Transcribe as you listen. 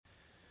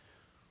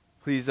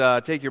Please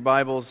take your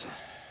Bibles,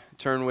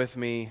 turn with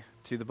me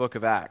to the book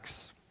of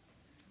Acts.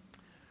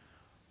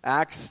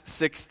 Acts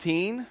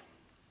 16. If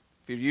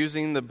you're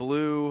using the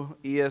blue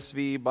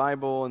ESV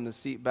Bible in the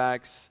seat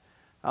backs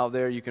out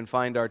there, you can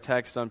find our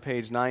text on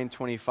page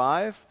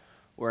 925.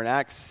 We're in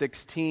Acts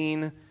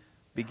 16,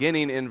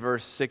 beginning in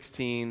verse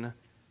 16,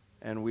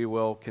 and we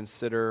will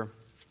consider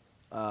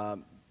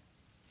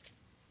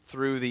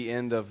through the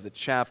end of the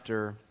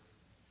chapter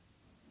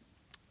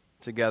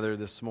together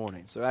this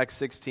morning. So Acts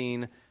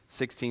 16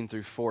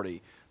 through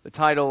 40. The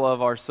title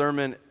of our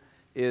sermon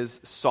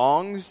is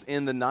Songs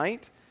in the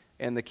Night,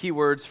 and the key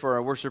words for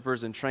our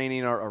worshipers in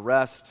training are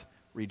arrest,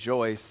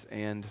 rejoice,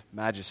 and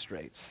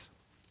magistrates.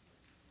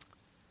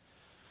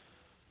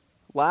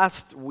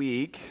 Last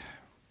week,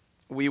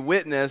 we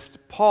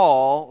witnessed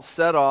Paul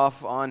set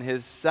off on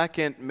his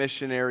second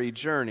missionary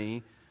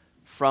journey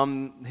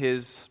from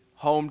his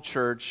home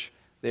church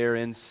there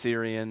in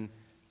Syrian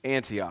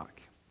Antioch.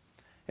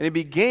 And he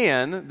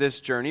began this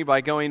journey by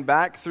going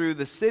back through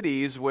the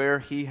cities where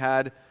he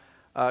had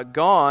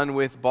gone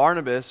with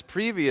Barnabas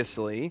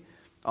previously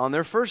on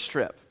their first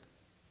trip.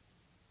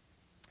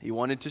 He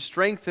wanted to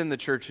strengthen the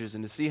churches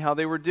and to see how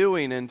they were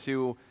doing and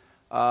to,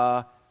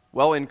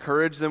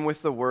 encourage them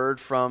with the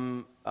word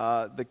from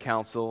the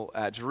council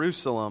at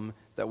Jerusalem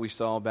that we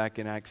saw back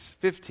in Acts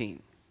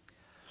 15.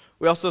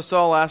 We also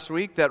saw last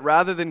week that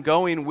rather than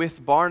going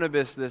with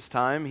Barnabas this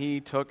time,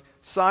 he took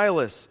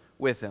Silas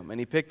with him, and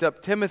he picked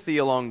up Timothy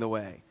along the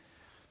way.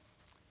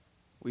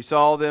 We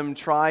saw them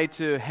try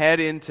to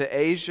head into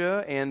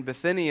Asia and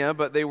Bithynia,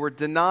 but they were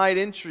denied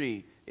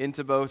entry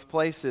into both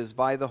places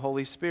by the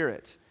Holy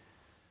Spirit.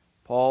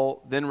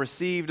 Paul then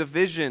received a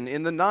vision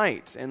in the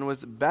night and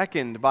was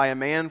beckoned by a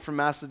man from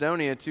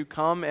Macedonia to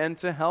come and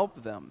to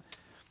help them.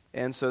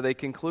 And so they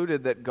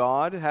concluded that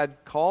God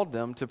had called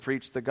them to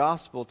preach the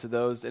gospel to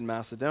those in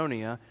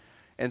Macedonia,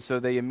 and so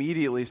they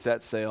immediately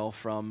set sail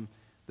from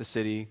the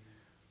city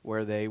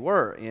where they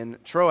were, in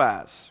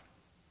Troas.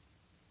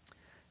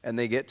 And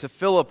they get to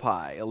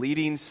Philippi, a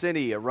leading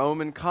city, a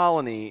Roman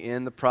colony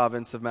in the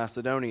province of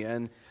Macedonia.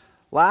 And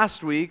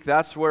last week,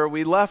 that's where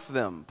we left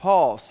them.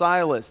 Paul,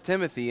 Silas,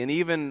 Timothy, and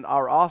even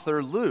our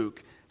author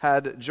Luke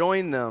had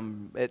joined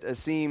them, it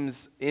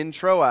seems, in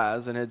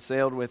Troas and had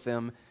sailed with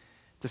them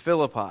to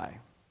Philippi.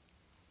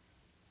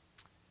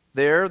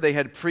 There, they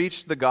had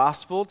preached the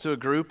gospel to a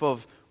group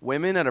of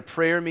women at a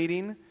prayer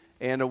meeting,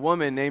 and a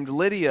woman named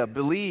Lydia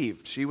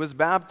believed. She was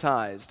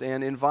baptized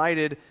and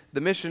invited the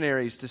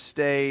missionaries to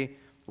stay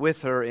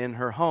with her in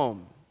her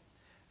home.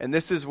 And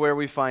this is where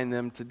we find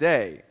them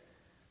today.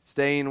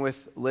 Staying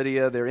with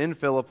Lydia, they're in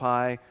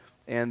Philippi,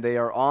 and they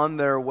are on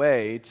their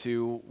way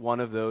to one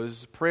of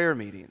those prayer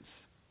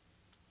meetings.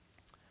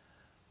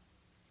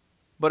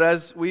 But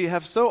as we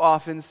have so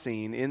often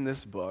seen in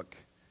this book,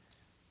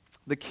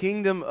 the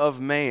kingdom of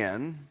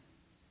man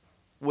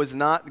was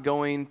not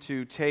going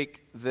to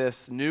take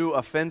this new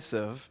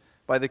offensive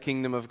by the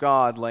kingdom of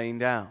God laying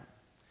down.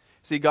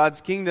 See,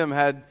 God's kingdom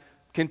had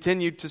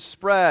continued to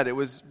spread. It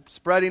was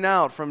spreading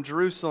out from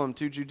Jerusalem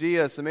to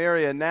Judea,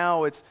 Samaria, and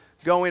now it's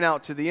going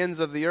out to the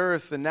ends of the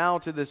earth, and now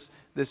to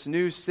this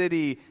new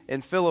city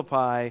in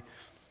Philippi.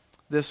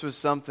 This was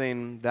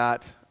something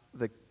that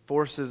the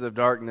forces of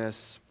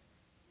darkness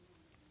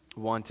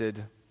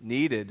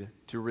needed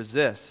to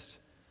resist.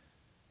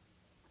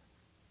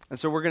 And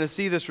so we're going to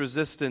see this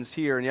resistance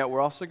here, and yet we're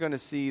also going to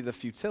see the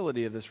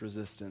futility of this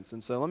resistance.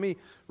 And so let me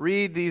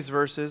read these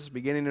verses,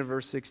 beginning in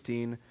verse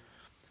 16.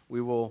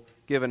 We will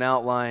give an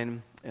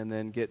outline and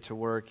then get to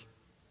work.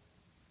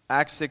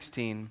 Acts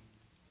 16,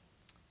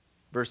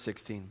 verse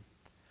 16.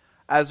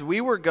 As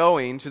we were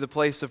going to the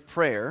place of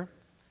prayer,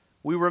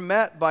 we were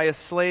met by a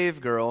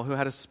slave girl who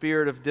had a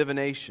spirit of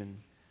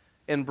divination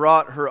and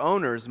brought her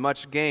owners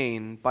much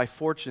gain by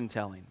fortune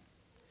telling.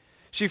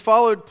 She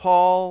followed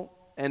Paul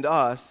and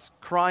us,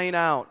 crying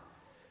out,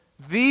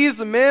 "These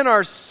men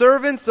are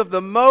servants of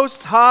the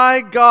Most High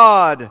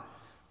God,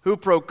 who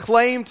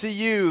proclaim to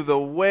you the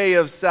way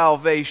of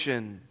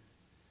salvation."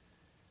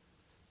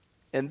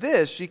 And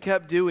this she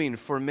kept doing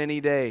for many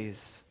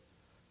days.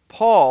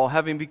 Paul,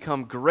 having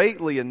become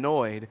greatly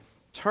annoyed,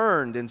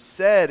 turned and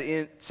said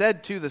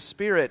to the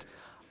Spirit,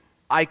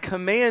 "I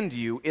command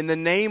you in the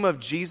name of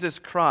Jesus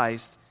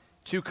Christ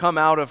to come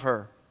out of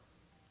her."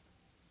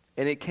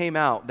 And it came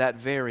out that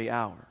very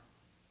hour.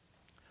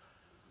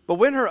 But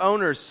when her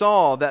owners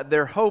saw that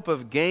their hope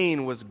of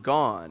gain was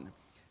gone,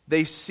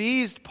 they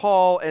seized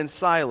Paul and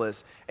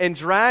Silas and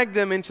dragged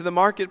them into the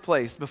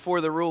marketplace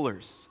before the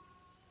rulers.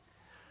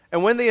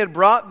 And when they had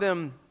brought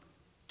them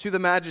to the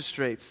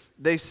magistrates,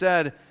 they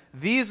said,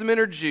 "These men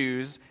are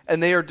Jews,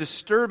 and they are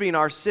disturbing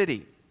our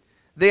city.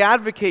 They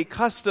advocate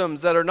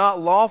customs that are not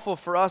lawful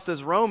for us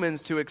as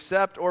Romans to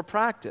accept or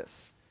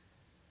practice."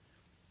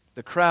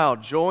 The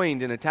crowd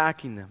joined in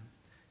attacking them,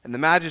 and the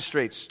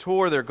magistrates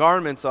tore their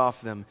garments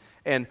off them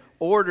and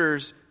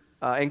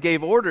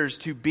gave orders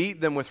to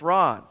beat them with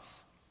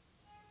rods.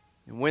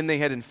 And when they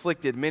had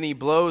inflicted many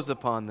blows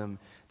upon them,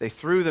 they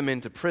threw them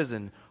into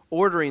prison,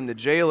 ordering the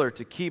jailer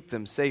to keep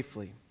them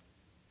safely.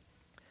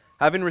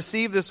 Having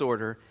received this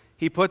order,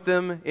 he put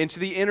them into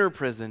the inner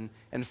prison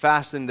and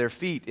fastened their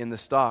feet in the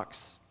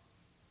stocks.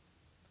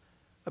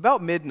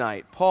 About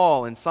midnight,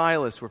 Paul and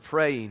Silas were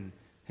praying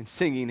and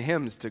singing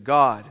hymns to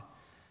God,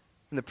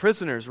 and the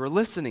prisoners were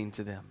listening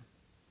to them.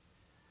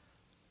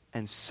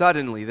 And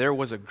suddenly there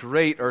was a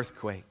great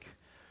earthquake,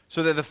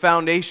 so that the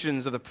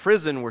foundations of the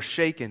prison were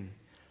shaken.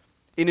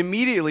 And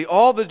immediately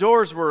all the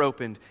doors were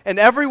opened, and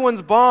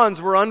everyone's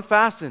bonds were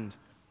unfastened.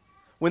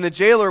 When the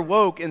jailer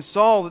woke and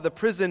saw that the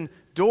prison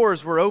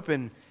doors were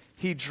open,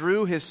 he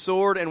drew his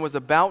sword and was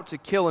about to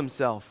kill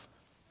himself,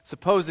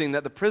 supposing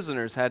that the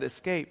prisoners had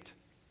escaped.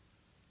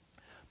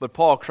 But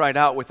Paul cried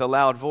out with a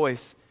loud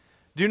voice,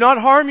 "Do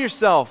not harm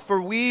yourself,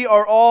 for we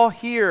are all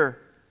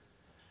here."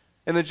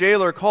 And the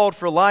jailer called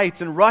for lights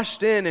and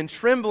rushed in, and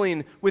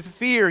trembling with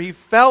fear, he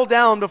fell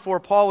down before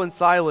Paul and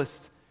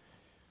Silas.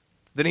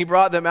 Then he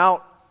brought them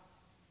out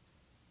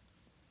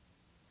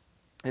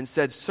and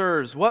said,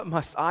 "Sirs, what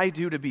must I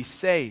do to be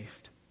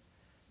saved?"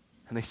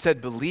 And they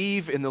said,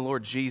 "Believe in the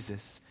Lord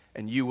Jesus,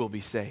 and you will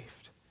be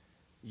saved,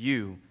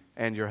 you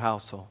and your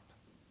household."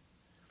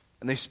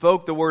 And they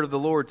spoke the word of the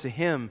Lord to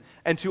him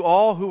and to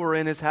all who were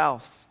in his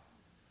house.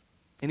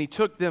 And he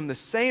took them the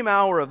same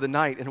hour of the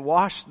night and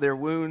washed their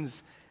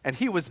wounds, and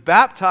he was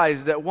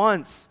baptized at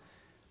once,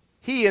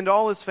 he and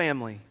all his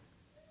family.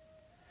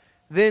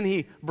 Then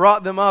he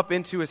brought them up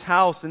into his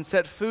house and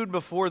set food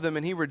before them,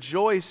 and he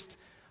rejoiced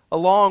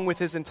along with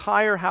his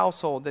entire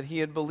household that he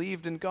had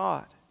believed in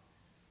God.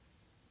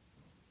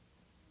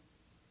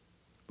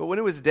 But when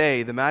it was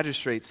day, the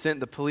magistrates sent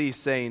the police,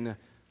 saying,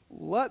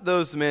 "Let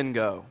those men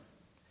go."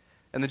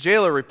 And the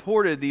jailer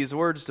reported these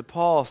words to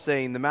Paul,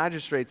 saying, "The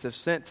magistrates have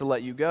sent to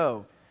let you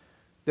go.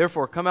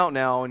 Therefore, come out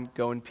now and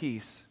go in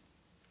peace."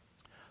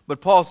 But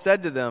Paul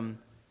said to them,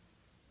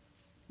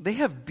 "They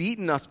have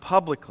beaten us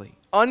publicly,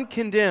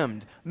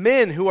 uncondemned,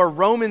 men who are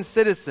Roman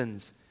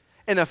citizens,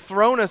 and have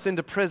thrown us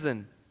into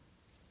prison.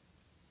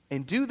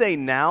 And do they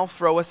now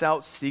throw us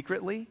out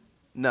secretly?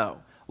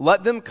 No.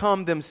 Let them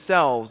come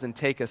themselves and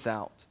take us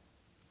out."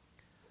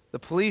 The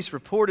police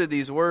reported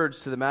these words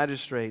to the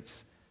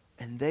magistrates,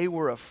 and they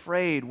were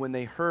afraid when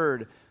they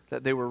heard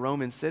that they were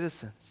Roman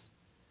citizens.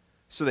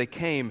 So they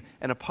came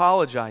and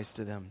apologized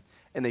to them,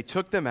 and they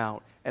took them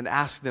out and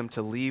asked them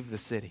to leave the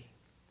city.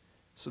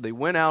 So they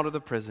went out of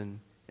the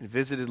prison and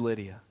visited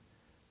Lydia.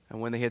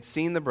 And when they had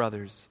seen the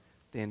brothers,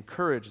 they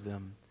encouraged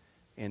them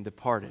and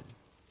departed.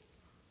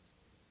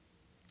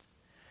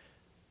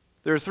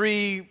 There are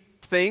three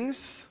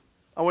things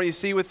I want you to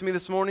see with me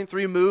this morning,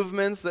 three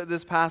movements that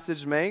this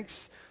passage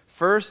makes.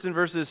 First, in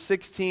verses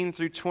 16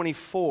 through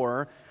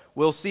 24,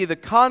 we'll see the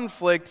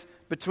conflict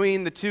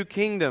between the two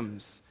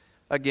kingdoms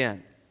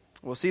again.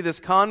 We'll see this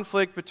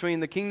conflict between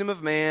the kingdom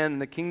of man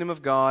and the kingdom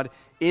of God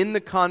in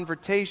the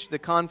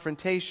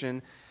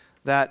confrontation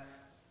that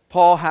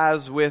Paul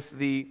has with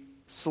the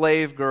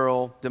slave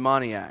girl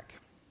demoniac.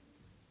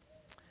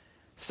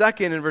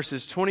 Second, in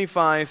verses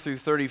 25 through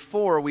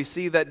 34, we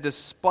see that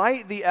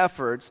despite the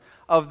efforts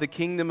of the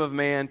kingdom of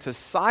man to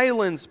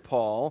silence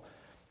Paul,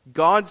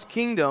 God's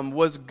kingdom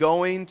was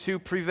going to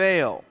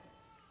prevail.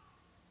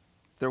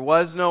 There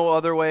was no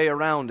other way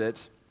around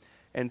it.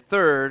 And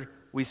third,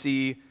 we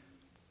see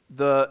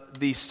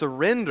the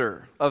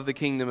surrender of the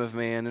kingdom of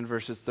man in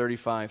verses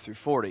 35 through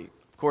 40.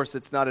 Of course,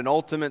 it's not an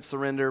ultimate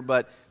surrender,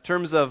 but in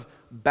terms of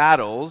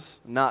battles,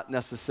 not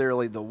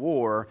necessarily the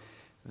war,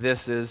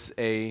 this is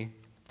a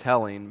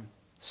telling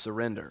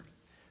surrender.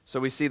 So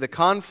we see the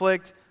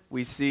conflict,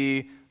 we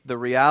see the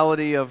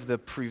reality of the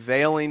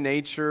prevailing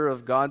nature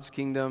of God's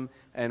kingdom,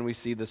 and we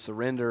see the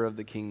surrender of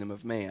the kingdom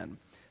of man,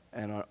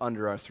 and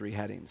under our three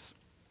headings.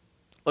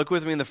 Look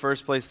with me in the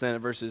first place then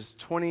at verses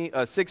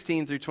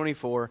 16 through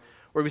 24,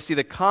 where we see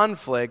the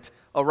conflict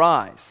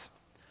arise.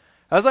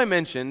 As I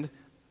mentioned,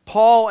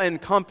 Paul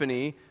and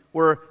company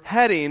were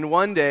heading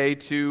one day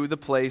to the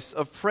place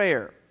of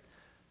prayer.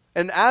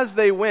 And as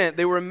they went,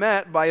 they were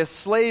met by a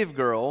slave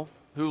girl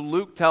who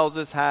Luke tells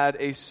us had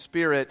a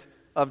spirit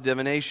of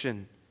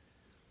divination,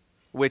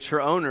 which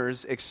her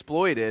owners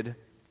exploited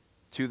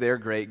to their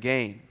great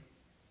gain.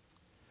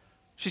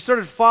 She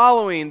started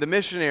following the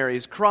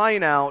missionaries,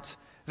 crying out,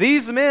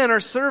 "These men are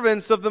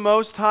servants of the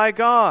Most High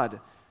God.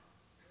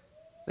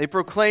 They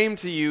proclaim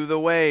to you the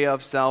way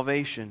of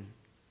salvation."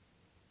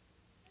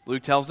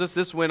 Luke tells us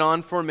this went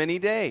on for many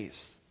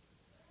days.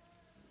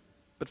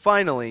 But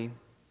finally,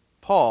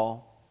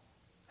 Paul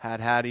had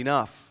had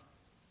enough.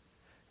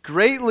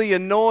 Greatly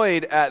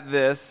annoyed at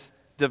this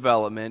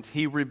development,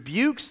 he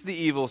rebukes the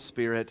evil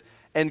spirit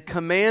and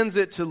commands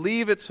it to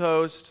leave its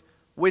host,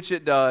 which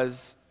it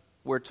does,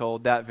 we're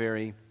told, that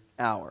very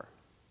hour.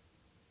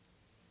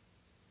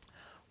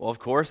 Well, of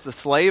course, the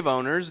slave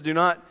owners do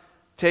not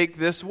take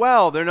this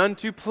well. They're none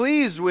too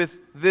pleased with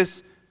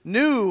this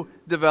new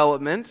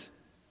development.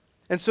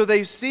 And so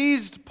they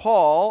seized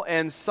Paul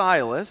and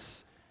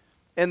Silas,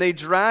 and they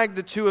dragged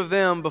the two of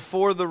them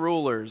before the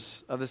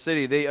rulers of the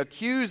city. They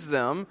accused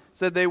them,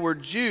 said they were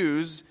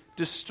Jews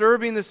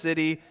disturbing the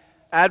city,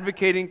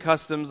 advocating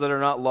customs that are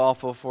not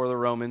lawful for the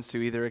Romans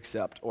to either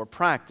accept or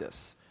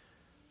practice.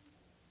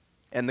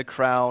 And the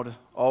crowd,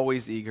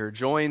 always eager,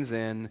 joins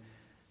in.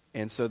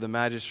 And so the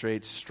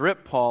magistrates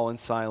strip Paul and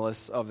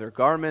Silas of their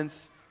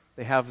garments.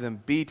 They have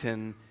them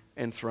beaten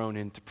and thrown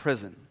into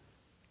prison.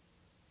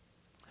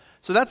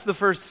 So that's the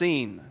first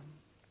scene.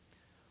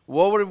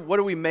 What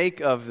do we make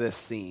of this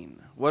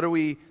scene? What do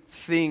we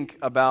think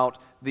about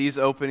these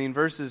opening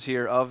verses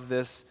here of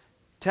this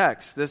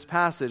text, this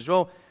passage?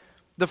 Well,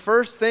 the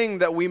first thing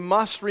that we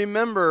must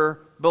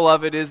remember,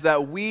 beloved, is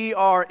that we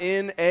are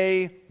in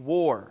a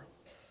war.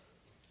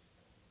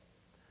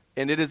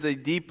 And it is a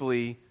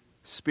deeply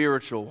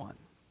spiritual one.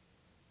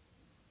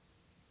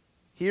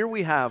 Here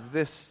we have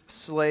this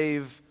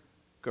slave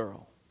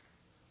girl,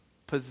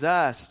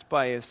 possessed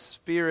by a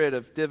spirit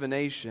of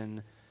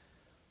divination,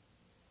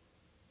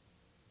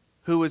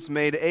 who was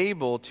made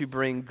able to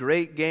bring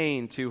great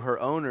gain to her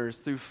owners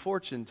through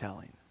fortune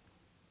telling.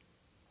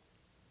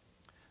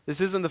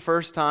 This isn't the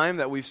first time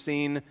that we've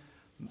seen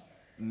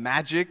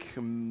magic,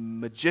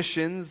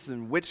 magicians,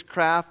 and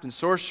witchcraft, and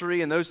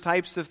sorcery, and those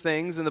types of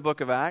things in the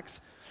book of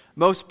Acts.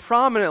 Most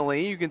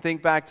prominently, you can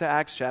think back to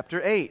Acts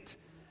chapter 8.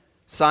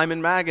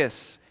 Simon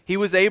Magus, he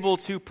was able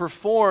to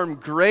perform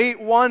great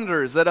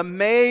wonders that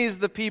amazed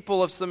the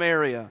people of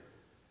Samaria.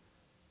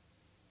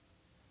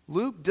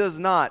 Luke does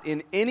not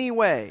in any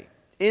way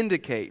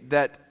indicate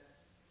that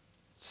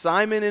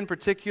Simon in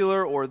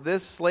particular, or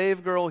this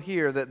slave girl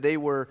here, that they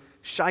were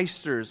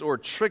shysters or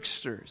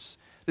tricksters.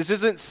 This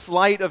isn't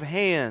sleight of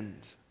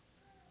hand.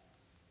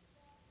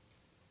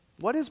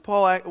 What is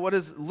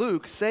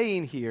Luke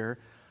saying here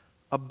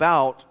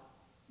about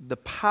the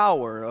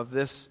power of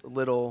this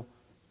little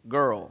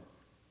girl?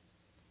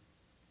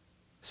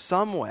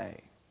 Some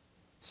way,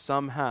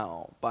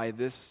 somehow, by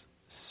this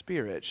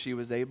Spirit, she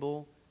was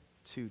able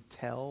to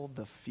tell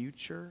the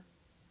future.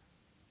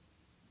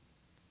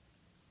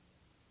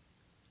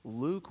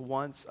 Luke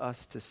wants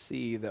us to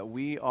see that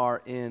we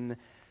are in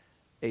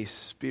a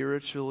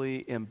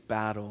spiritually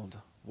embattled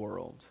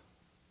world.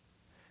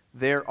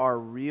 There are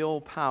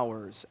real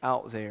powers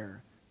out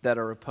there that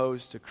are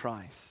opposed to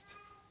Christ.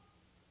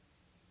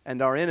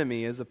 And our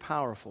enemy is a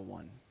powerful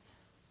one.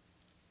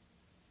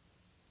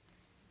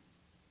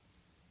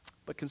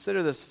 But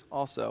consider this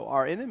also.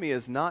 Our enemy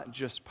is not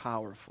just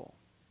powerful.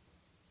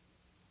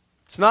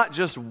 It's not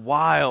just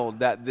wild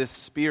that this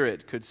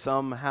spirit could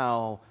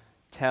somehow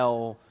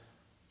tell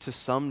to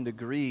some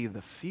degree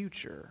the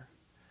future.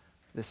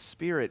 The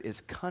spirit is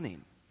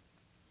cunning.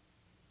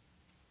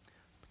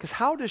 Because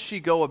how does she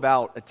go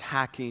about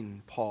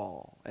attacking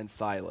Paul and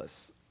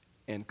Silas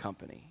and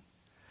company?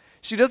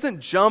 She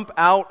doesn't jump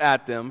out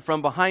at them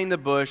from behind the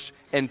bush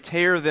and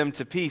tear them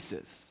to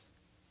pieces.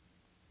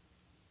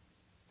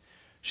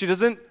 She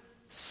doesn't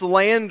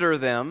slander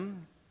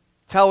them,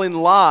 telling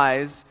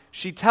lies.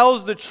 She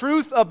tells the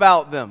truth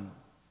about them.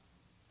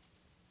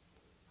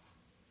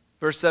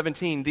 Verse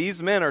 17,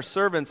 these men are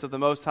servants of the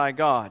Most High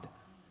God.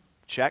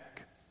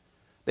 Check.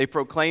 They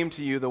proclaim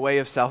to you the way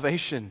of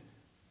salvation.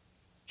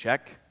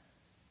 Check.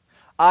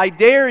 I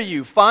dare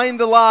you, find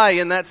the lie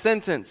in that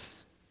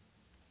sentence.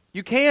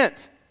 You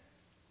can't.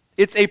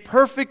 It's a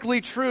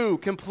perfectly true,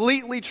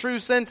 completely true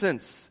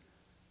sentence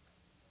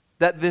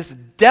that this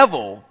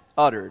devil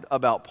uttered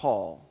about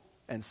Paul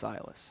and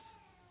Silas.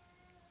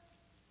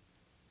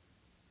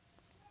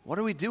 What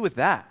do we do with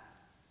that?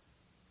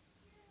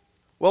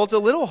 Well, it's a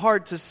little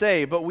hard to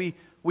say, but we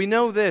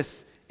know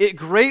this. It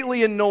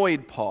greatly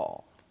annoyed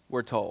Paul,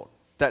 we're told,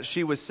 that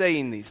she was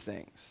saying these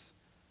things.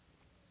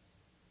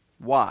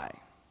 Why?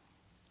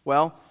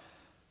 Well,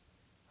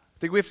 I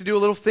think we have to do a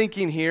little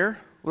thinking here,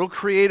 a little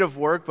creative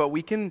work, but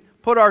we can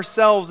put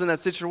ourselves in that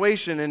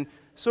situation and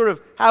sort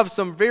of have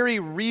some very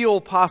real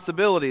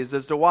possibilities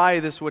as to why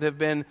this would have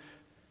been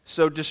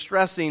so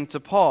distressing to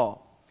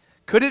Paul.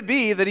 Could it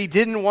be that he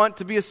didn't want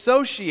to be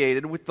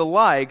associated with the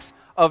likes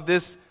of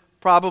this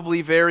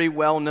probably very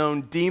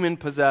well-known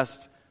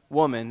demon-possessed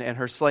woman and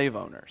her slave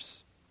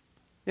owners?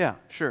 Yeah,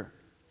 sure.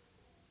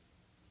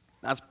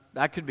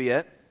 That could be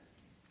it.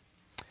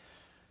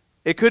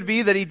 It could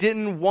be that he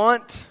didn't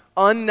want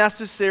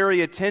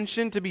unnecessary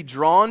attention to be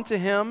drawn to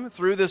him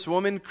through this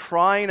woman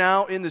crying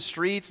out in the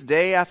streets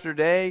day after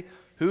day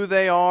who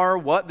they are,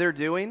 what they're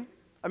doing.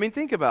 I mean,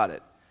 think about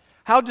it.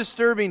 How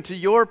disturbing to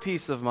your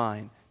peace of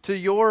mind, to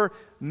your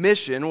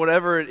mission,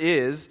 whatever it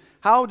is,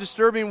 how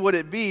disturbing would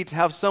it be to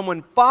have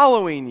someone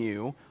following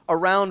you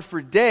around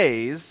for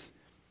days,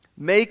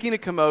 making a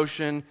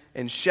commotion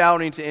and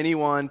shouting to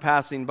anyone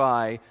passing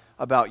by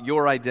about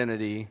your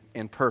identity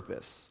and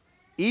purpose,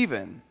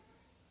 even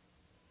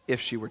if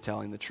she were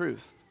telling the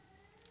truth?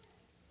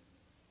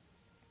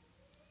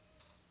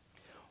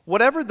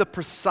 Whatever the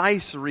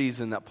precise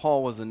reason that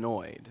Paul was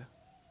annoyed,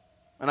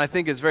 and I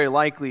think it's very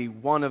likely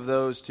one of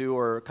those two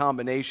or a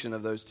combination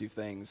of those two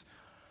things,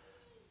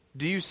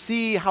 do you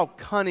see how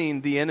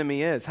cunning the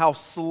enemy is? How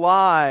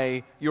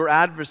sly your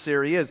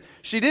adversary is?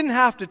 She didn't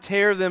have to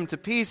tear them to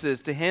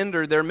pieces to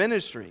hinder their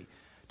ministry,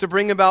 to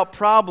bring about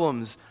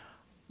problems,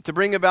 to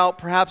bring about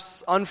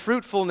perhaps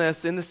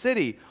unfruitfulness in the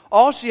city.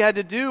 All she had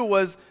to do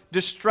was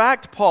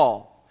distract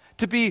Paul,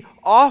 to be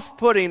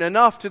off-putting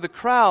enough to the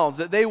crowds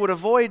that they would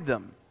avoid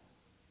them.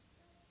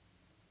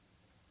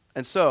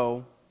 And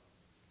so,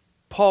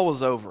 Paul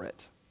was over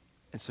it.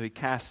 And so he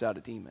cast out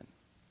a demon.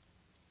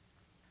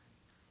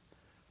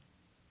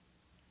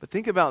 But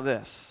think about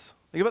this.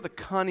 Think about the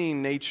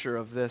cunning nature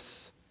of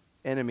this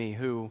enemy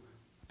who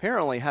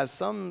apparently has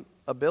some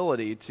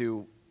ability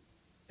to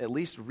at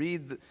least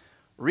read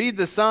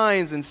the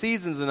signs and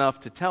seasons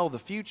enough to tell the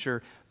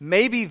future.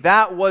 Maybe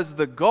that was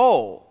the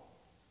goal.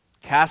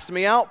 Cast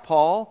me out,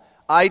 Paul.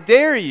 I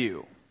dare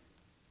you.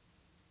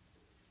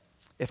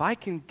 If I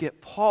can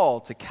get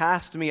Paul to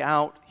cast me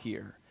out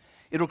here,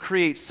 it'll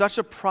create such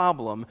a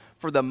problem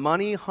for the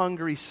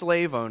money-hungry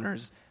slave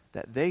owners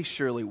that they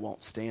surely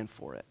won't stand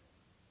for it.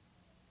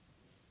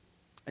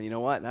 And you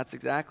know what? That's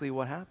exactly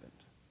what happened.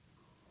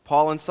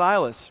 Paul and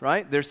Silas,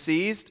 right? They're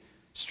seized,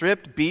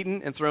 stripped,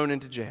 beaten, and thrown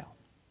into jail.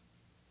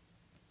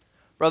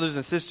 Brothers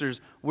and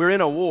sisters, we're in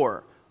a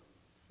war.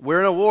 We're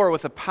in a war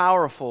with a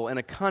powerful and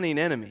a cunning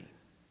enemy.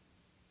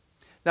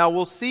 Now,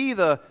 we'll see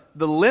the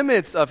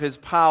limits of his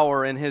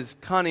power and his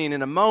cunning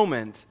in a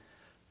moment.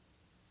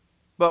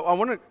 But I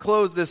want to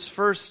close this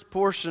first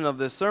portion of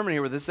this sermon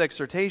here with this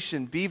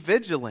exhortation. Be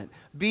vigilant.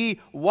 Be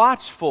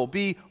watchful.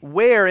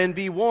 Beware and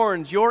be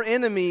warned. Your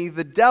enemy,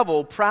 the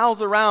devil,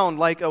 prowls around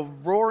like a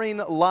roaring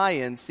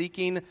lion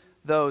seeking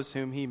those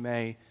whom he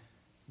may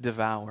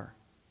devour.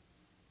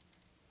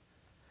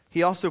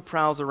 He also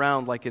prowls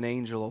around like an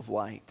angel of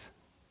light.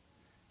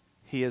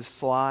 He is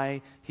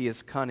sly, he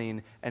is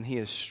cunning, and he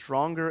is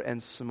stronger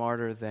and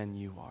smarter than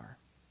you are.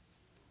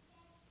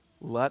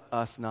 Let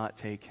us not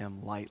take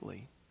him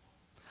lightly.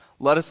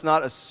 Let us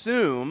not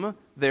assume,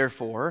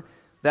 therefore,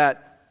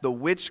 that the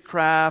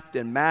witchcraft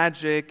and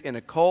magic and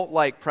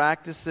occult-like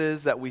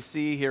practices that we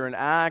see here in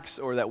Acts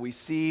or that we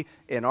see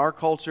in our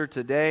culture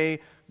today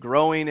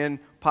growing in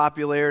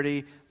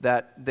popularity,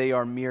 that they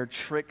are mere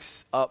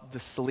tricks up the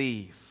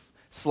sleeve,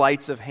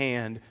 sleights of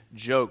hand,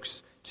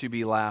 jokes to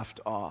be laughed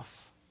off.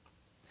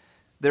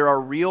 There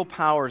are real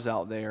powers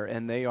out there,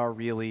 and they are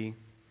really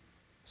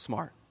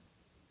smart.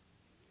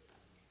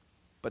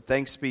 But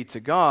thanks be to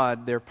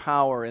God, their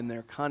power and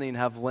their cunning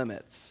have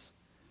limits.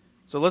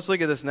 So let's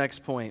look at this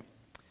next point,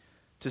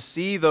 to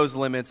see those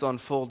limits on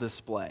full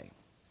display.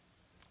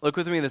 Look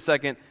with me in the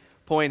second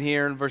point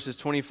here in verses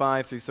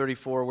 25 through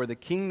 34, where the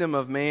kingdom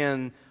of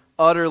man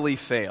utterly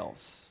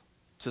fails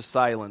to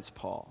silence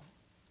Paul.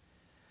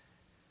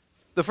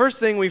 The first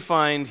thing we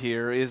find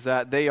here is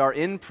that they are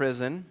in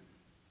prison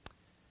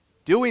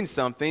doing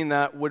something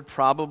that would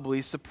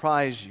probably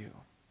surprise you,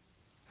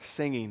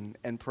 singing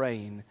and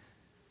praying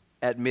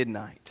at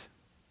midnight.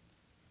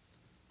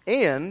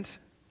 And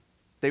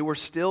they were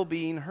still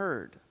being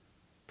heard.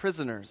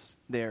 Prisoners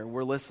there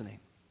were listening.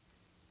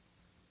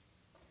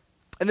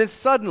 And then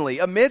suddenly,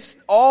 amidst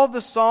all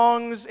the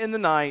songs in the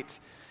night,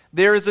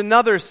 there is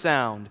another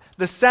sound,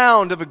 the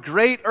sound of a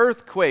great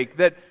earthquake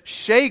that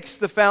shakes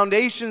the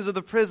foundations of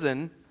the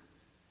prison.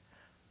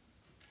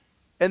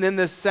 And then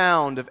the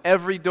sound of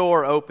every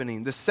door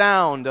opening, the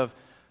sound of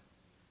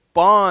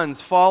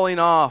bonds falling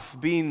off,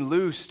 being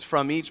loosed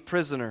from each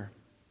prisoner.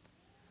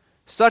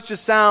 Such a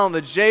sound,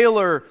 the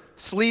jailer,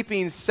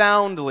 sleeping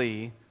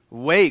soundly,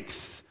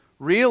 wakes,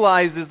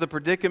 realizes the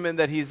predicament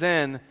that he's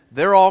in.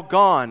 They're all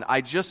gone. I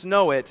just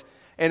know it.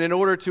 And in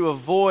order to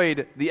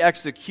avoid the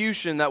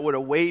execution that would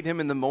await him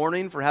in the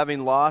morning for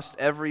having lost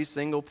every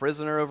single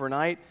prisoner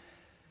overnight,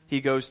 he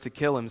goes to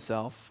kill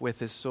himself with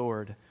his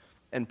sword.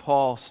 And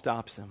Paul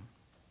stops him.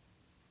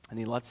 And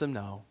he lets him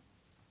know,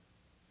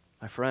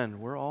 my friend,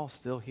 we're all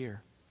still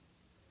here.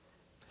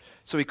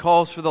 So he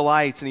calls for the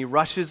lights and he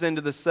rushes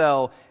into the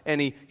cell and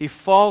he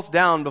falls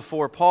down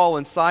before Paul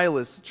and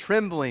Silas,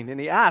 trembling, and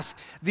he asks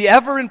the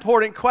ever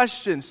important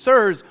question,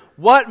 sirs,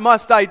 what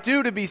must I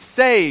do to be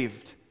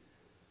saved?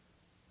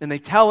 And they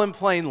tell him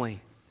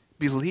plainly,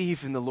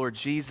 believe in the Lord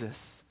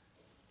Jesus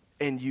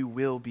and you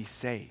will be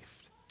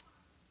saved,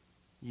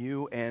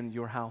 you and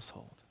your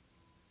household.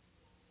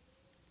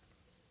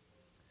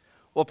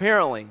 Well,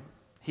 apparently,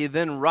 he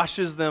then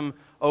rushes them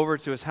over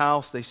to his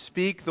house. They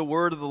speak the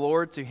word of the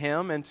Lord to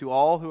him and to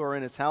all who are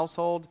in his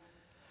household.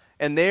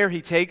 And there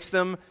he takes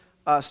them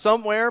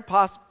somewhere,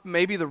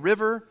 maybe the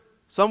river,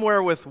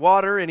 somewhere with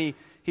water, and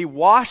he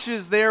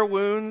washes their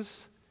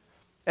wounds,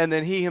 and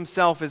then he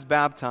himself is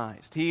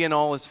baptized, he and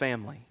all his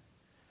family.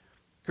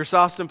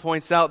 Chrysostom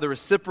points out the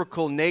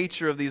reciprocal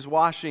nature of these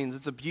washings.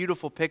 It's a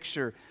beautiful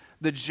picture.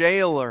 The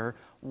jailer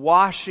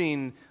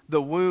washing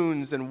the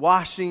wounds and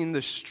washing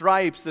the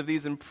stripes of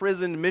these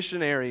imprisoned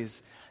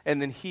missionaries, and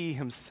then he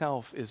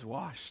himself is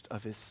washed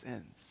of his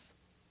sins.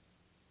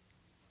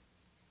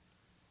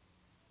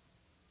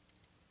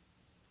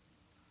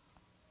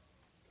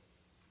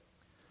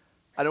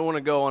 I don't want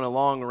to go on a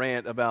long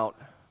rant about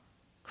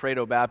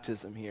credo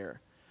baptism here,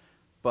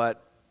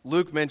 but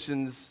Luke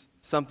mentions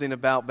something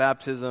about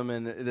baptism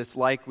and this,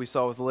 like we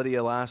saw with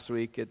Lydia last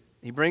week.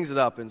 He brings it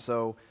up, and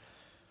so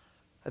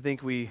I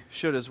think we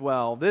should as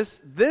well.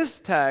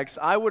 This text,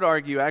 I would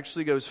argue,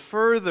 actually goes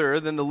further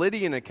than the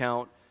Lydian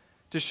account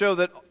to show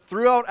that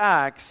throughout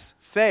Acts,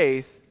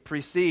 faith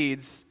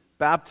precedes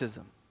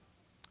baptism.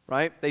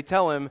 Right? They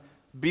tell him,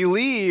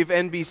 believe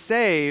and be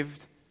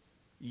saved,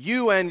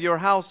 you and your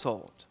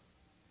household.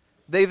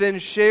 They then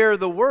share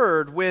the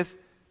word with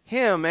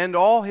him and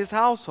all his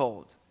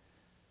household.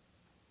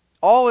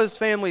 All his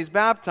family is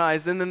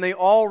baptized, and then they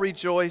all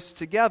rejoice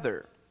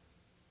together.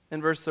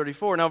 In verse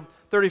 34. Now,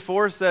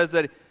 34 says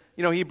that,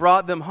 he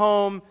brought them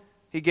home,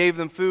 he gave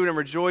them food, and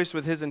rejoiced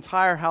with his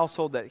entire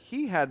household that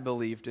he had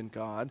believed in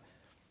God.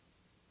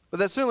 But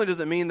that certainly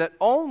doesn't mean that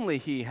only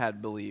he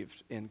had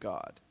believed in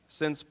God,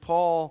 since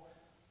Paul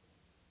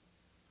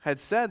had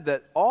said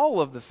that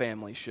all of the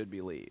family should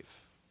believe.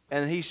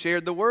 And he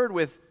shared the word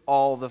with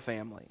all the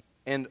family,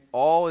 and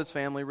all his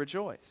family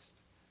rejoiced.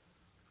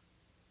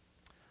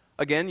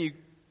 Again, you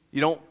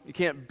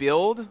can't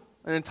build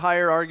an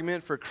entire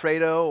argument for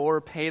credo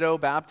or pedo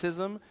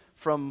baptism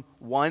from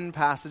one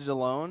passage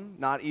alone,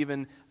 not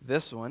even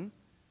this one.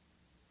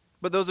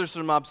 But those are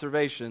some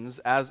observations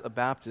as a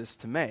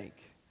Baptist to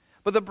make.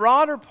 But the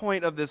broader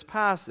point of this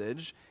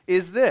passage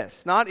is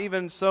this, not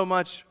even so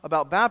much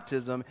about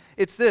baptism,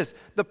 it's this: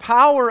 the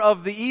power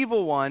of the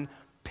evil one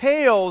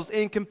pales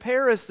in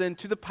comparison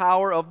to the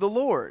power of the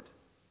Lord,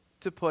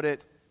 to put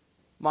it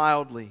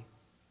mildly.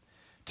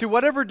 To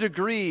whatever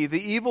degree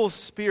the evil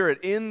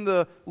spirit in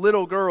the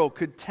little girl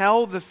could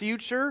tell the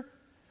future,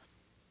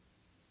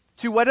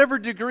 to whatever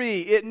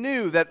degree it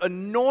knew that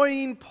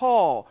annoying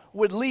Paul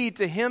would lead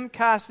to him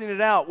casting it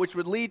out, which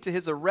would lead to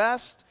his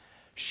arrest,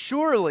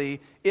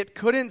 surely it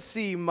couldn't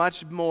see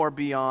much more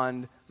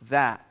beyond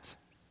that.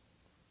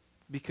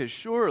 Because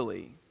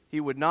surely he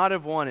would not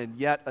have wanted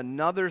yet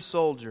another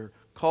soldier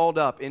called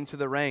up into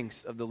the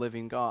ranks of the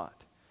living God.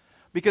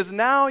 Because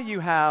now you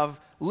have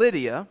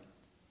Lydia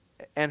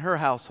and her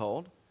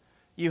household.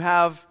 You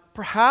have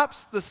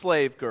perhaps the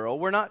slave girl.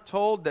 We're not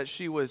told that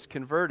she was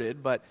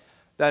converted, but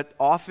that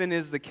often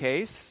is the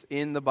case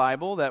in the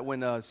Bible, that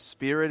when a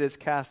spirit is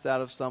cast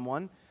out of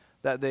someone,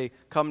 that they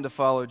come to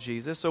follow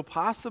Jesus. So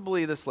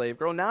possibly the slave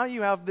girl. Now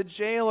you have the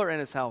jailer and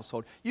his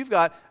household. You've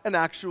got an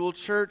actual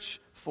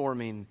church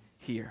forming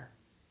here.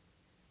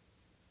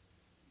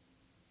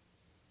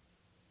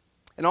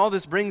 And all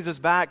this brings us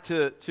back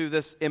to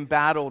this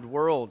embattled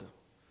world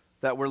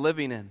that we're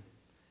living in.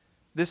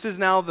 This is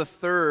now the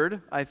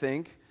third, I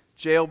think,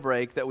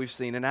 jailbreak that we've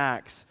seen in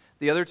Acts.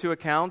 The other two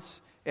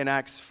accounts, in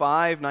Acts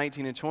 5,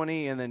 19 and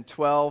 20, and then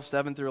 12,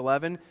 7 through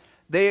 11,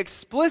 they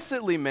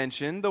explicitly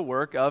mention the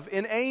work of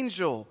an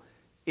angel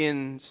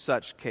in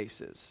such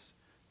cases.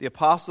 The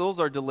apostles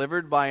are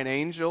delivered by an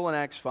angel in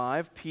Acts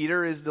 5.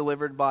 Peter is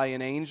delivered by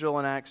an angel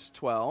in Acts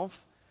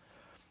 12.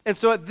 And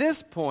so at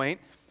this point,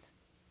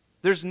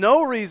 there's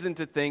no reason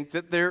to think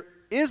that there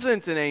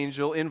isn't an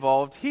angel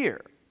involved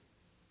here.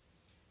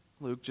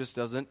 Luke just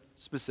doesn't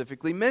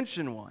specifically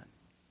mention one.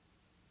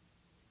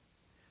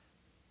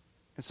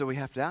 And so we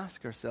have to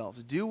ask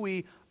ourselves, do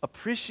we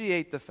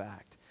appreciate the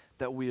fact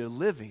that we are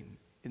living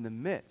in the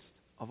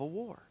midst of a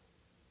war?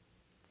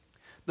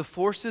 The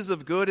forces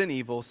of good and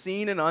evil,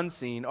 seen and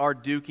unseen, are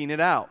duking it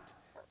out.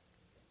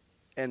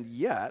 And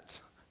yet,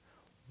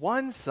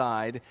 one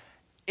side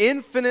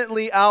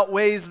infinitely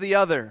outweighs the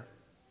other.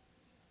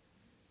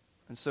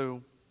 And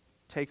so,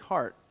 take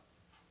heart.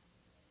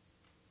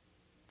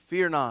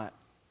 Fear not.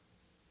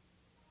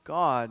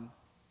 God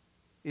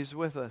is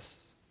with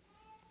us.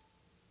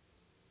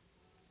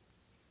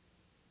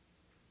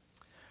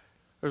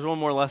 There's one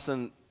more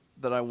lesson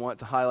that I want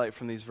to highlight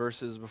from these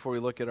verses before we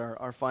look at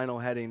our final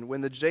heading.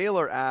 When the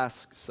jailer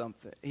asks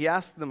something, he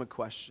asks them a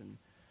question.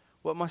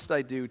 What must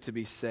I do to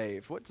be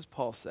saved? What does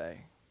Paul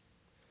say?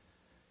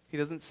 He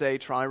doesn't say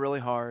try really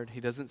hard.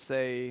 He doesn't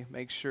say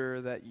make sure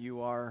that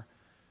you are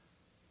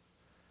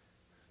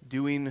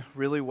doing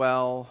really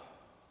well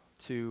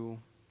to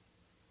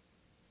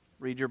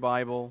read your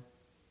Bible,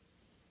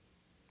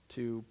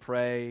 to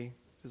pray.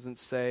 He doesn't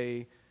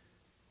say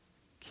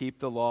keep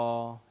the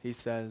law. He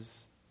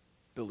says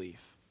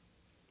believe.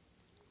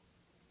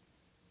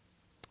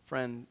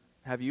 Friend,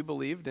 have you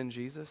believed in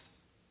Jesus?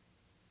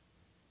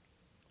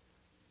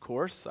 Of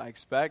course, I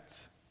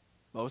expect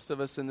most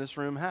of us in this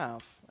room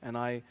have, and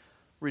I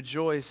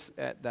rejoice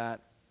at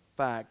that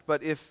fact.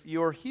 But if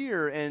you're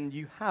here and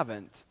you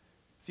haven't,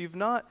 if you've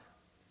not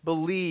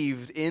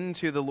believed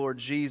into the Lord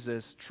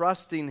Jesus,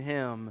 trusting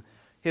Him,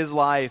 His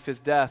life, His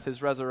death,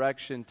 His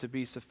resurrection to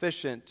be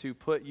sufficient to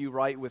put you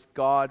right with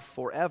God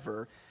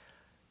forever,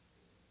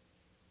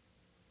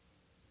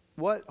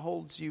 what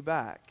holds you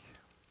back?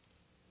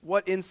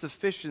 What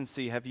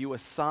insufficiency have you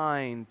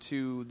assigned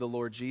to the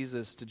Lord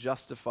Jesus to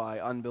justify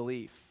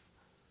unbelief?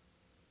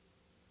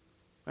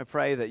 I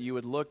pray that you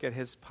would look at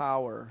His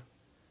power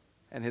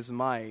and His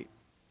might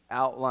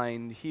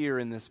outlined here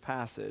in this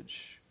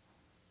passage.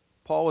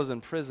 Paul was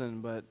in prison,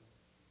 but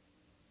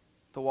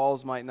the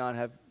walls might not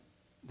have,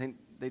 they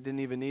didn't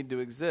even need to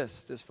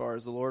exist as far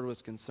as the Lord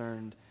was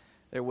concerned.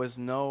 There was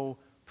no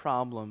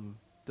problem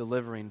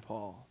delivering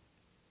Paul.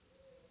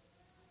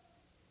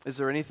 Is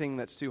there anything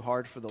that's too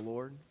hard for the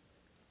Lord?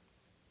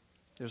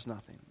 There's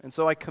nothing. And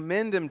so I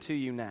commend Him to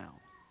you now.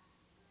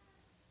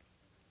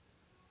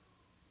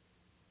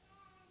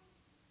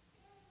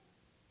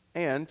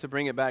 And to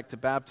bring it back to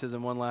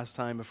baptism one last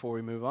time before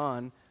we move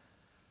on,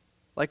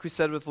 Like we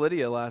said with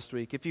Lydia last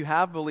week, if you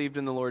have believed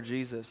in the Lord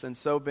Jesus and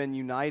so been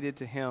united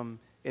to him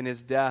in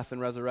his death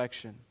and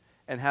resurrection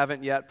and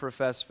haven't yet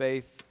professed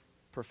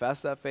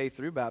that faith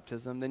through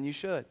baptism, then you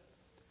should.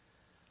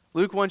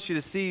 Luke wants you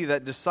to see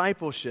that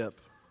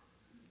discipleship,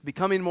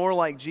 becoming more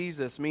like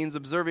Jesus, means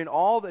observing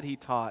all that he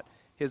taught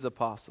his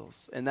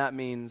apostles, and that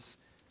means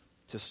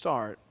to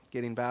start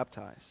getting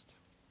baptized.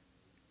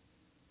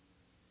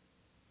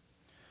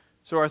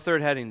 So our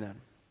third heading then,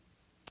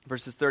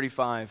 verses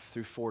 35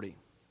 through 40.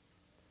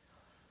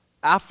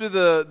 After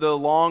the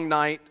long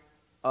night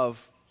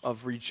of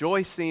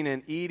rejoicing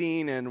and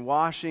eating and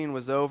washing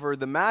was over,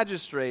 the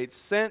magistrates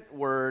sent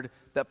word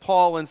that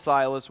Paul and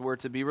Silas were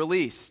to be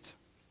released.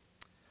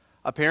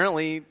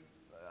 Apparently,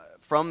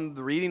 from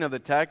the reading of the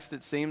text,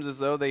 it seems as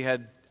though they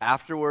had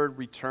afterward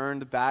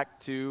returned back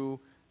to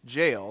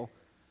jail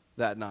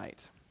that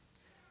night.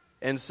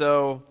 And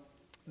so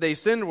they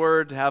send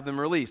word to have them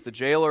released. The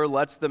jailer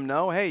lets them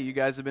know, hey, you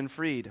guys have been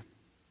freed.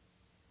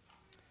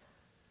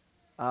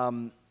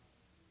 And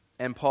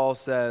Paul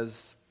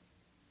says,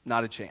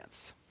 not a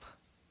chance.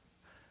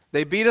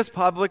 They beat us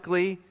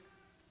publicly.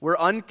 We're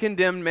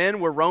uncondemned men.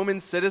 We're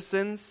Roman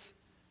citizens.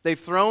 They've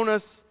thrown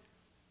us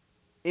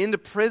into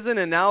prison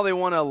and now they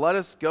want to let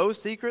us go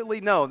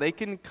secretly? No, they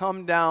can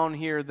come down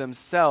here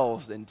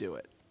themselves and do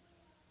it.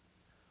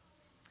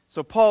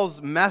 So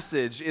Paul's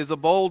message is a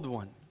bold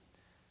one.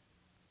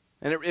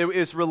 And it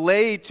is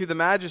relayed to the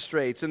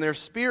magistrates, and their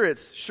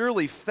spirits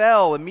surely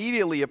fell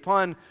immediately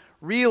upon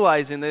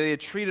realizing that they had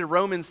treated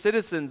Roman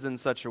citizens in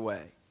such a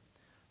way.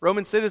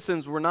 Roman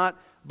citizens were not,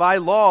 by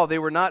law, they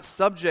were not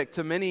subject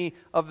to many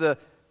of the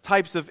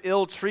types of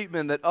ill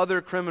treatment that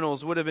other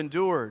criminals would have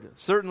endured.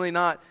 Certainly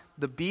not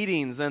the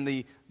beatings and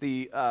the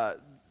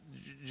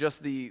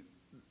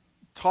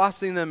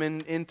tossing them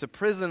into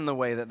prison the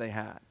way that they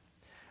had.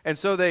 And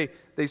so they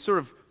sort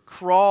of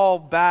crawl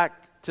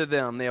back to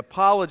them. They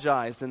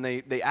apologize and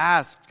they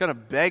ask, kind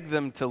of beg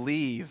them to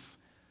leave.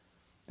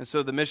 And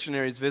so the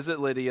missionaries visit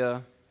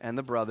Lydia and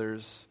the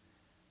brothers.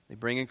 They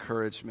bring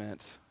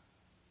encouragement.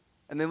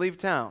 And they leave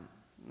town.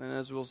 And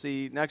as we'll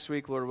see next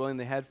week, Lord willing,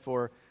 they head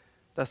for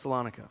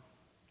Thessalonica.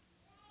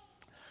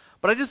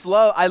 But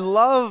I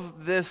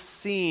love this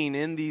scene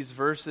in these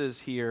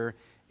verses here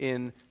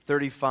in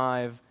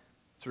 35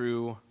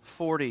 through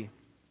 40.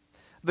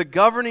 The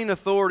governing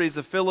authorities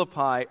of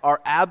Philippi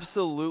are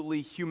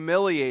absolutely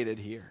humiliated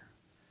here.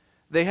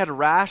 They had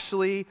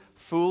rashly,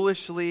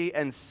 foolishly,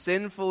 and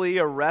sinfully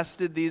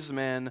arrested these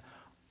men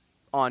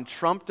on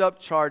trumped-up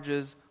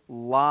charges,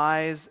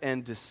 lies,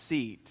 and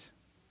deceit.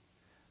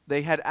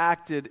 They had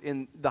acted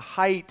in the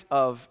height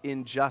of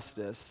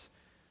injustice,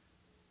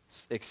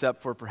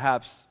 except for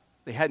perhaps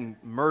they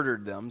hadn't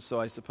murdered them, so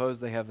I suppose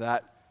they have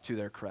that to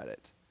their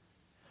credit.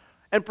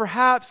 And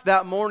perhaps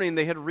that morning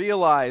they had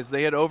realized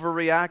they had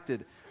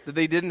overreacted, that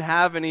they didn't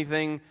have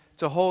anything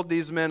to hold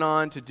these men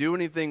on, to do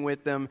anything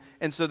with them,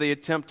 and so they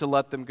attempt to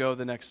let them go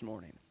the next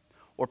morning.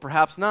 Or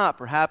perhaps not.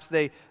 Perhaps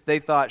they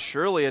thought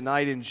surely a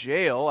night in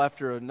jail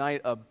after a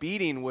night of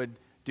beating would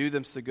do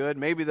them so good.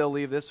 Maybe they'll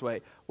leave this way.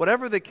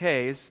 Whatever the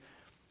case,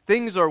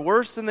 things are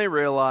worse than they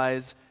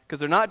realize because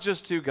they're not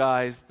just two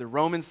guys, they're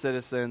Roman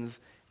citizens,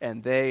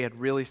 and they had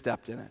really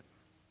stepped in it.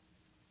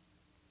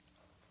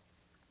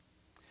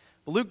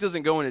 But Luke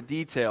doesn't go into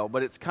detail,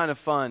 but it's kind of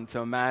fun to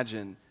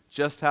imagine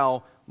just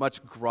how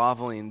much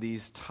groveling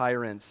these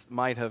tyrants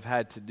might have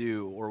had to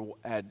do or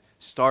had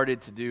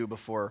started to do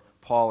before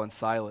Paul and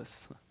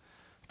Silas.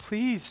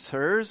 Please,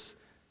 sirs,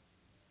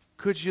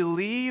 could you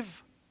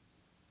leave?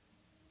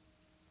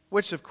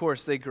 Which, of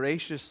course, they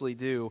graciously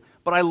do.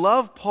 But I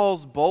love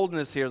Paul's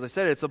boldness here. As I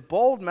said, it's a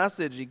bold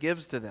message he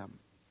gives to them.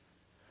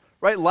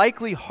 Right?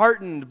 Likely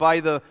heartened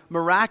by the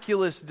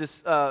miraculous,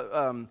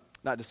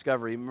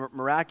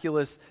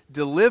 miraculous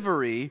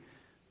delivery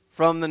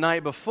from the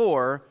night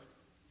before,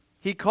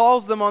 he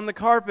calls them on the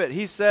carpet.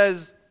 He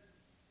says,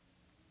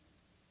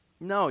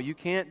 no, you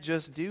can't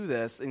just do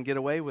this and get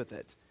away with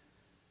it.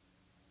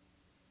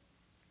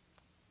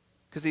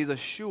 Because he's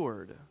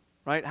assured,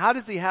 right? How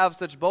does he have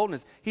such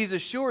boldness? He's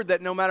assured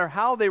that no matter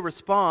how they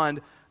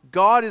respond,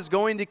 God is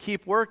going to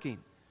keep working.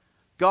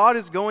 God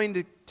is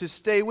going to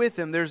stay with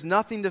him. There's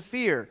nothing to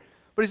fear.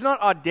 But he's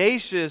not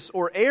audacious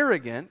or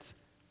arrogant,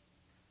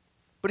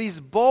 but he's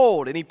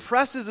bold and he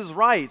presses his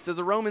rights as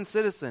a Roman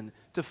citizen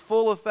to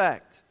full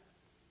effect.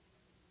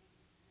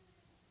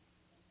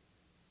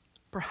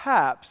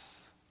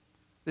 Perhaps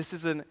this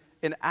is an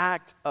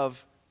act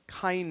of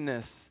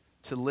kindness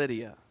to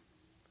Lydia,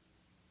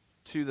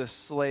 to the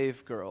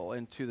slave girl,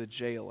 and to the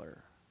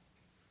jailer.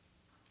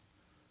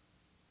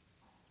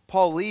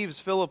 Paul leaves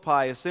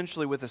Philippi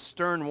essentially with a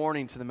stern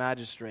warning to the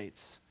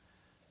magistrates.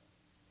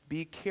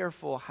 Be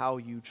careful how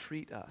you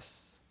treat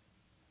us.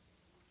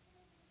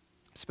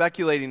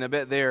 Speculating a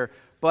bit there,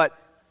 but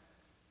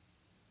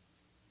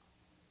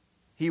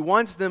he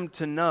wants them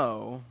to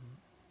know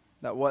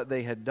that what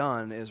they had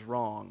done is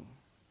wrong.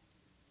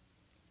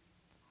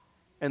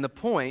 And the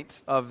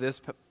point of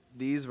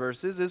these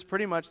verses is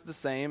pretty much the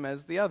same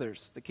as the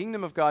others. The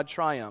kingdom of God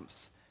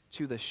triumphs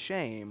to the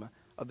shame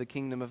of the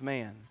kingdom of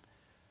man.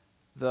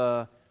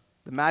 the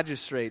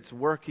magistrates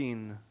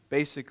working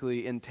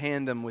basically in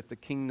tandem with the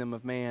kingdom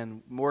of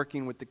man,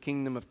 working with the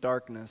kingdom of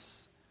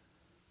darkness,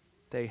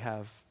 they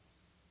have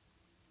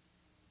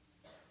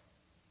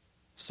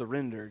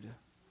surrendered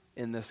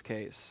in this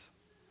case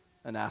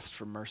and asked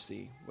for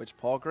mercy, which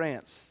Paul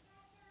grants.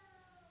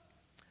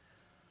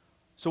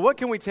 So what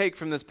can we take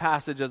from this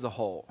passage as a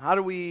whole? How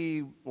do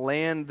we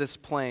land this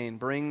plane,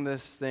 bring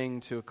this thing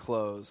to a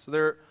close? So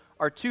there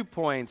are 2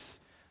 points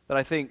that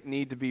I think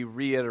need to be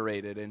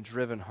reiterated and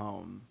driven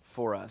home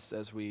for us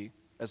as we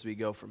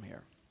go from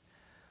here.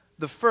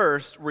 The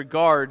first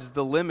regards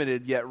the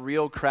limited yet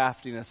real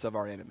craftiness of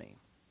our enemy.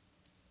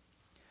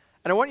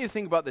 And I want you to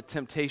think about the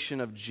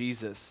temptation of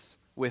Jesus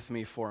with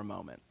me for a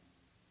moment.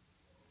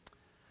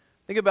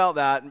 Think about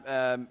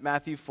that.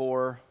 Matthew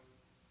 4,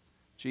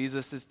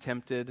 Jesus is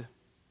tempted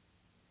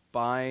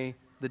by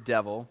the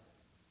devil.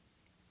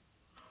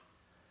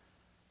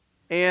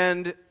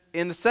 And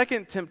in the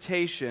second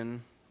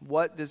temptation,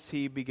 what does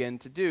he begin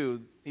to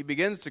do? He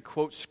begins to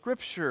quote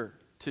Scripture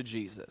to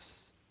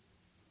Jesus.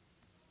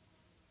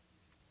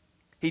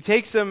 He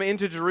takes him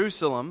into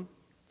Jerusalem.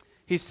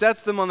 He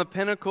sets him on the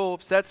pinnacle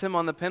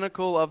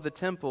of the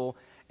temple,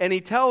 and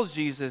he tells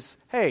Jesus,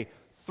 hey,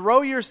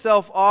 throw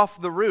yourself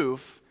off the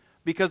roof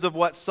because of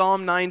what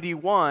Psalm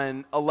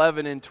 91,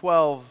 11 and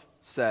 12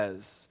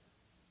 says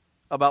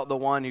about the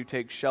one who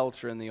takes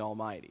shelter in the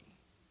Almighty.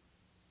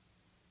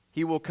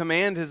 He will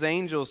command his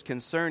angels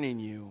concerning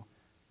you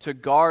to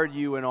guard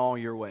you in all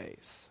your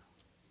ways.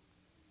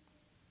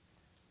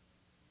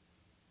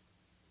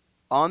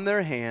 On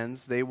their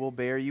hands they will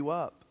bear you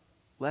up,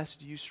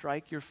 lest you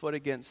strike your foot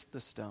against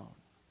the stone.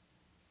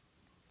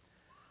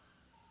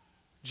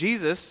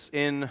 Jesus,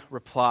 in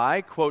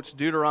reply, quotes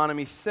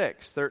Deuteronomy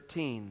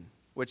 6:13,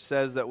 which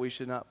says that we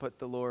should not put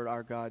the Lord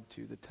our God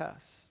to the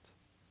test.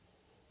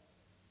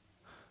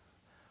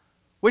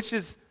 Which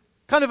is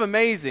kind of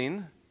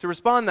amazing to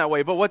respond that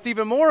way. But what's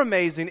even more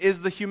amazing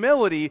is the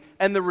humility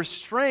and the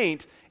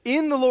restraint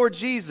in the Lord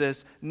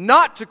Jesus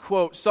not to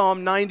quote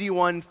Psalm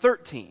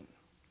 91:13.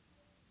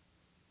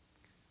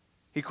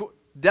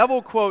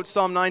 Devil quotes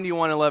Psalm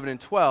 91:11 and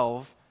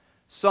 12.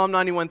 Psalm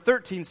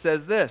 91:13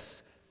 says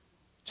this,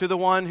 to the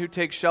one who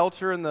takes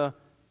shelter in the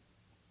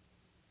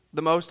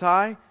Most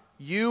High,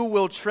 you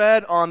will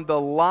tread on the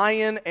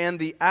lion and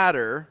the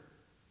adder,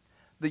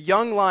 the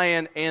young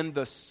lion and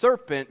the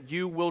serpent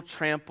you will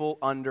trample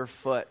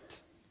underfoot.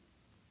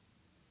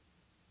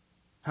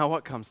 Now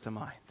what comes to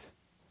mind?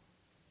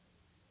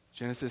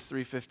 Genesis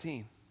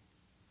 3:15.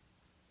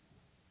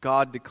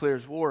 God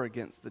declares war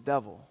against the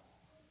devil.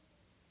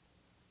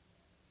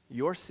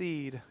 Your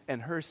seed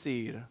and her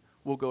seed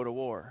will go to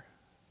war.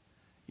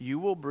 You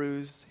will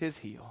bruise his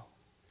heel,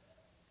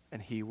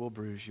 and he will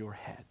bruise your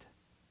head.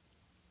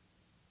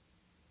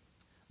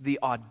 The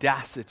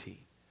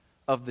audacity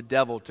of the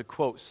devil to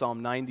quote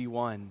Psalm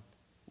 91,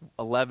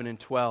 11 and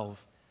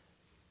 12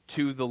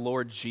 to the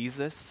Lord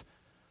Jesus,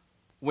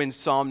 when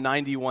Psalm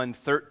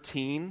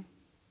 91:13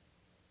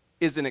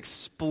 is an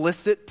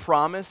explicit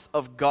promise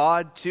of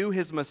God to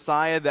his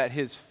Messiah that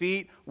his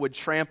feet would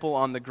trample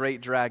on the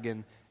great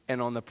dragon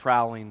and on the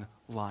prowling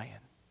lion.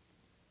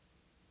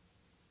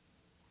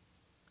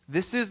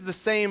 This is the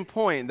same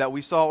point that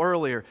we saw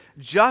earlier.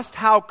 Just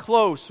how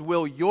close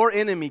will your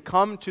enemy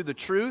come to the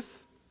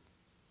truth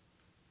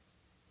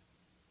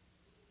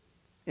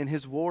in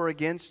his war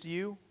against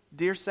you,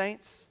 dear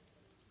saints?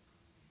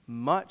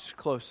 Much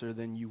closer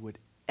than you would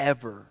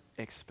ever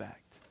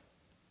expect.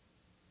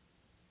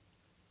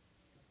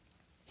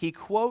 He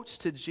quotes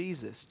to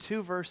Jesus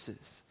 2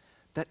 verses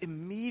that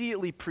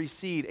immediately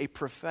precede a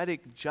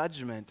prophetic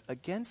judgment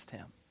against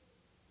him.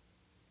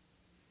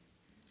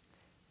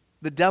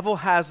 The devil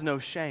has no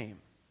shame.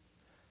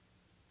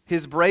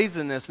 His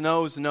brazenness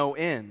knows no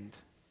end.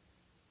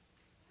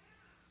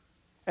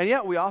 And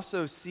yet we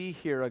also see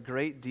here a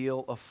great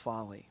deal of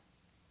folly.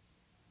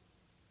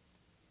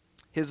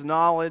 His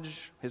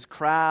knowledge, his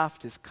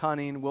craft, his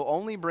cunning will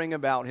only bring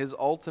about his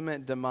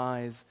ultimate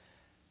demise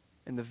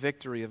and the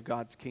victory of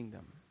God's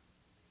kingdom.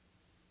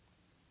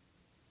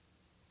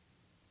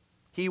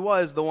 He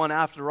was the one,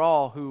 after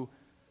all, who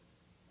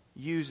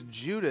used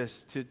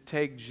Judas to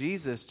take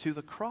Jesus to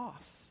the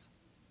cross,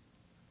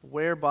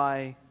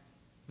 whereby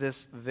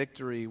this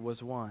victory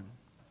was won.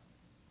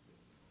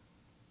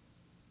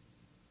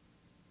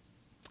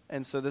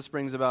 And so this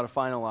brings about a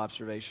final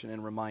observation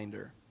and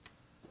reminder.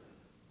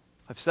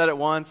 I've said it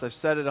once, I've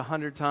said it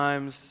 100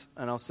 times,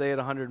 and I'll say it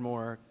 100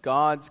 more.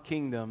 God's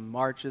kingdom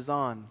marches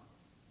on.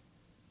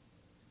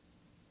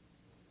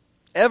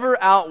 Ever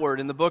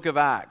outward in the book of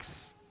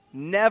Acts,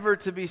 never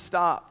to be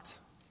stopped.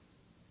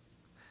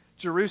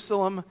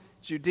 Jerusalem,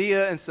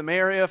 Judea and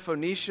Samaria,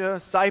 Phoenicia,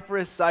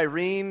 Cyprus,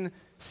 Cyrene,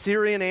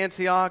 Syrian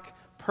Antioch,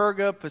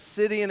 Perga,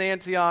 Pisidian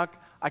Antioch,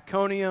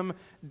 Iconium,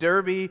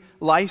 Derbe,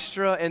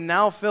 Lystra, and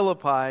now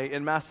Philippi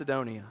in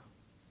Macedonia.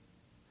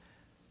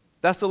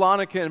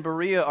 Thessalonica and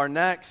Berea are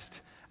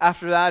next.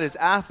 After that is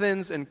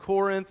Athens and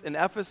Corinth and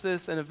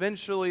Ephesus, and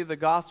eventually the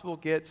gospel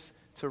gets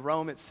to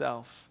Rome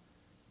itself.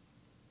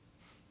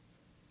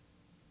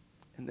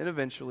 And then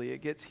eventually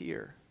it gets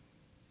here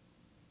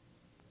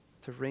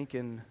to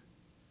Rankin,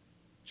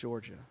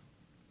 Georgia.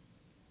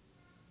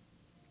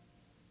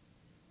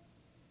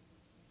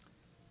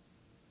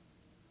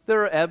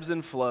 There are ebbs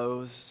and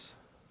flows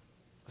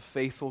of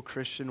faithful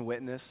Christian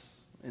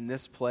witness in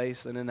this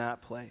place and in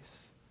that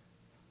place.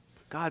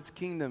 But God's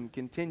kingdom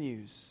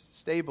continues,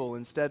 stable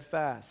and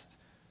steadfast.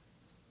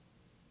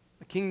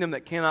 A kingdom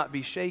that cannot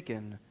be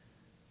shaken,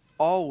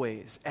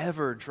 always,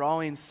 ever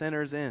drawing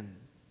sinners in.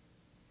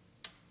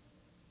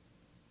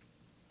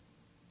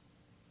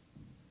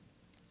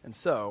 And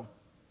so,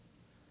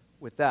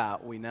 with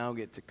that, we now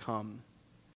get to come